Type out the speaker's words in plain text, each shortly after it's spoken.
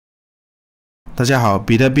大家好，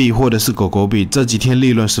比特币或者是狗狗币这几天利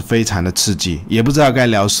润是非常的刺激，也不知道该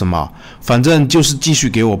聊什么，反正就是继续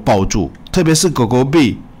给我抱住。特别是狗狗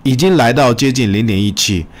币已经来到接近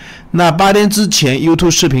 0.17， 那8天之前 YouTube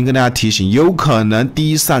视频跟大家提醒，有可能第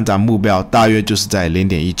一上涨目标大约就是在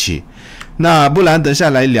 0.17。那不然等下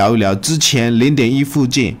来聊一聊之前 0.1 附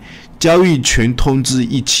近交易群通知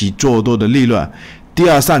一起做多的利润，第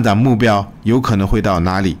二上涨目标有可能会到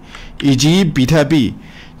哪里，以及比特币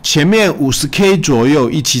前面 50K 左右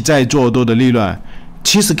一起在做多的利润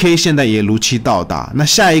 70K 现在也如期到达，那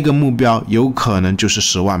下一个目标有可能就是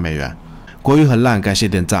10万美元。国语很烂，感谢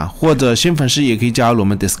点赞，或者新粉丝也可以加入我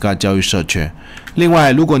们 DOGE 交易社群。另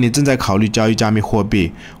外，如果你正在考虑交易加密货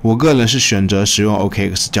币，我个人是选择使用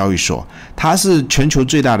OKX 交易所，它是全球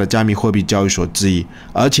最大的加密货币交易所之一，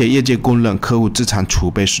而且业界公认客户资产储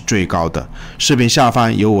备是最高的。视频下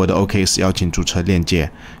方有我的 OKX 邀请注册链接，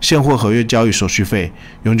现货合约交易手续费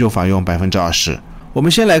永久返佣 20%。我们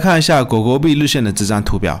先来看一下狗狗币日线的这张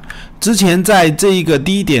图表。之前在这一个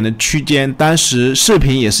低点的区间，当时视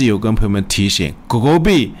频也是有跟朋友们提醒，狗狗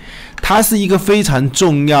币它是一个非常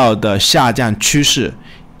重要的下降趋势，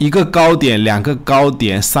一个高点、两个高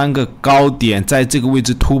点、三个高点，在这个位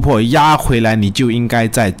置突破压回来，你就应该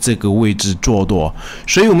在这个位置做多。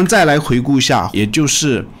所以我们再来回顾一下，也就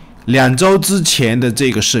是2周之前的这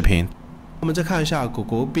个视频。我们再看一下狗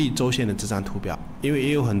狗币周线的这张图表，因为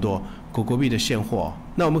也有很多狗狗币的现货，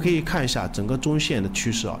那我们可以看一下整个中线的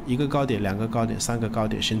趋势，一个高点、两个高点、三个高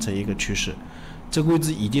点形成一个趋势，这个位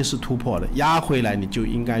置已经是突破了，压回来你就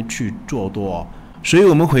应该去做多。所以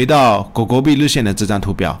我们回到狗狗币日线的这张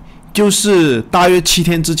图表，就是大约7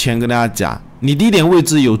天之前跟大家讲，你低点位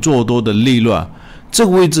置有做多的利润，这个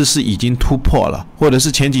位置是已经突破了，或者是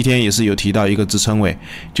前几天也是有提到一个支撑位，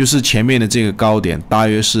就是前面的这个高点大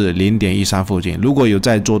约是 0.13 附近，如果有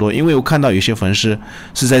在做多，因为我看到有些粉丝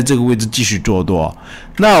是在这个位置继续做多，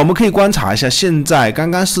那我们可以观察一下，现在刚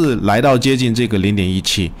刚是来到接近这个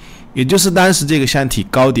 0.17， 也就是当时这个箱体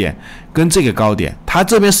高点跟这个高点，它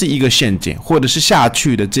这边是一个陷阱，或者是下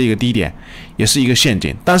去的这个低点也是一个陷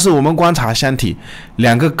阱，但是我们观察箱体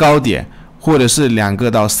两个高点或者是2个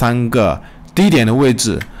到3个低点的位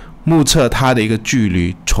置，目测它的一个距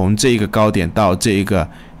离，从这个高点到这一个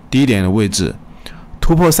低点的位置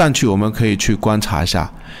突破上去，我们可以去观察一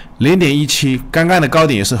下 0.17， 刚刚的高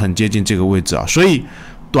点也是很接近这个位置啊，所以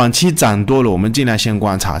短期涨多了，我们尽量先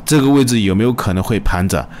观察这个位置有没有可能会盘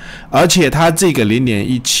整，而且它这个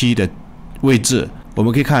 0.17 的位置，我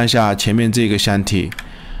们可以看一下前面这个箱体，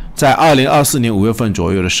在2024年5月份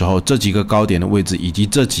左右的时候，这几个高点的位置以及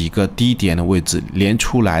这几个低点的位置连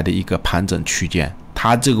出来的一个盘整区间，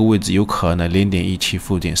它这个位置有可能 0.17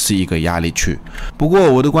 附近是一个压力区。不过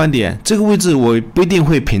我的观点，这个位置我不一定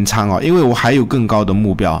会平仓哦，因为我还有更高的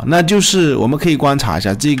目标，那就是我们可以观察一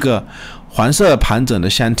下这个黄色盘整的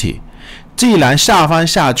箱体，既然下方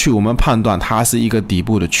下去，我们判断它是一个底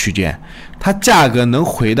部的区间，它价格能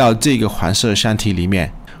回到这个黄色箱体里面，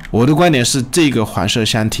我的观点是这个黄色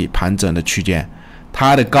箱体盘整的区间，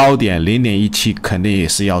它的高点 0.17 肯定也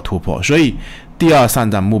是要突破，所以第二上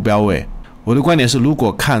涨目标位，我的观点是，如果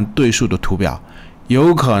看对数的图表，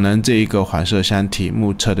有可能这一个黄色箱体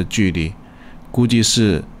目测的距离估计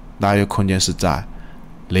是大约空间是在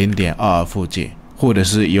 0.22 附近，或者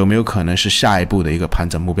是有没有可能是下一步的一个盘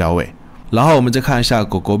整目标位。然后我们再看一下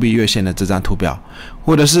狗狗币月线的这张图表，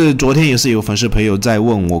或者是昨天也是有粉丝朋友在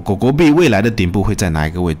问我狗狗币未来的顶部会在哪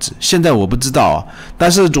一个位置，现在我不知道啊，但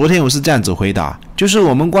是昨天我是这样子回答，就是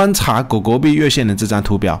我们观察狗狗币月线的这张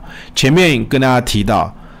图表，前面跟大家提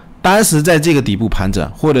到，当时在这个底部盘整，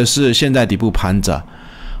或者是现在底部盘整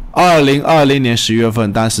，2020年10月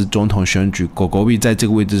份当时总统选举，狗狗币在这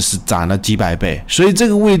个位置是涨了几百倍，所以这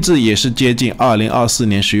个位置也是接近2024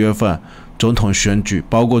年10月份总统选举，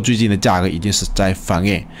包括最近的价格已经是在反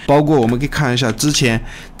映，包括我们可以看一下之前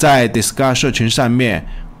在 DOGE 社群上面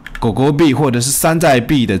狗狗币或者是山寨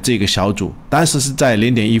币的这个小组，当时是在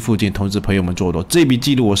 0.1 附近通知朋友们做多，这笔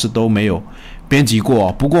记录我是都没有编辑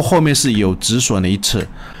过，不过后面是有止损的一次，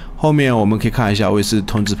后面我们可以看一下，我也是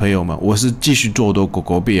通知朋友们，我是继续做多狗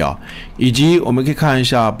狗币啊，以及我们可以看一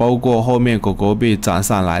下，包括后面狗狗币涨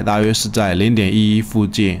上来，大约是在 0.11 附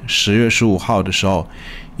近，10月15号的时候，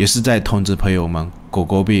也是在通知朋友们，狗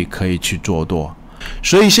狗币可以去做多。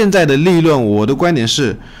所以现在的利润，我的观点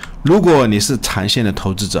是，如果你是长线的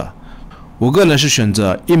投资者，我个人是选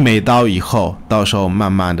择1美刀以后，到时候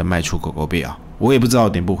慢慢的卖出狗狗币啊。我也不知道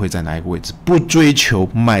顶部会在哪一个位置，不追求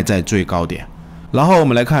卖在最高点。然后我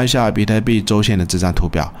们来看一下比特币周线的这张图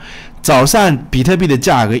表，早上比特币的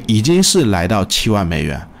价格已经是来到7万美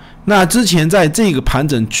元。那之前在这个盘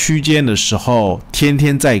整区间的时候，天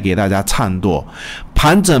天在给大家唱舵，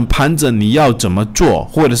盘整你要怎么做，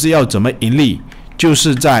或者是要怎么盈利，就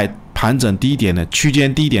是在盘整低点的区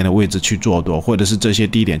间低点的位置去做多，或者是这些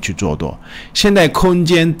低点去做多。现在空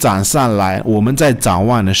间涨上来，我们在展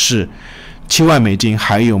望的是7万美金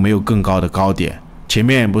还有没有更高的高点。前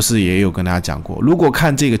面不是也有跟大家讲过，如果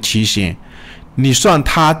看这个期形，你算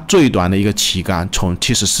它最短的一个旗杆从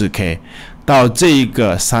 74K 到这一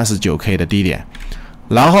个 39K 的低点，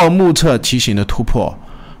然后目测期形的突破，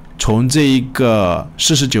从这一个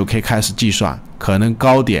 49K 开始计算，可能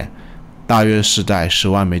高点大约是在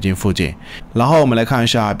10万美金附近。然后我们来看一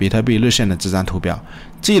下比特币日线的这张图表，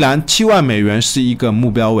既然7万美元是一个目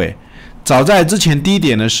标位，早在之前低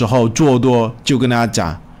点的时候做多就跟大家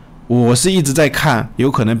讲，我是一直在看，有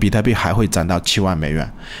可能比特币还会涨到7万美元。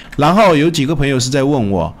然后有几个朋友是在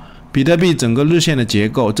问我，比特币整个日线的结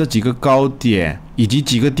构，这几个高点以及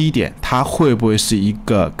几个低点，它会不会是一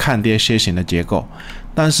个看跌楔形的结构？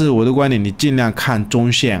但是我的观点，你尽量看中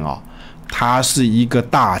线哦，它是一个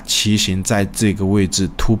大旗形在这个位置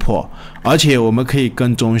突破，而且我们可以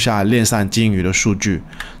跟踪下链上金鱼的数据，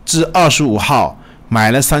至25号。买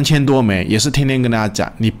了3000多枚，也是天天跟大家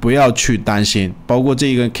讲，你不要去担心，包括这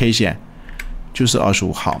一根 K 线，就是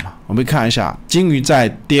25号嘛。我们看一下，金鱼在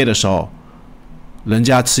跌的时候，人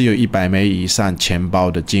家持有100枚以上钱包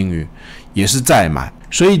的金鱼也是在买，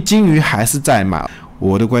所以金鱼还是在买。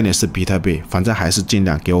我的观点是比特币，反正还是尽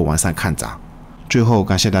量给我往上看涨。最后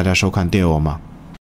感谢大家收看，订阅我吗？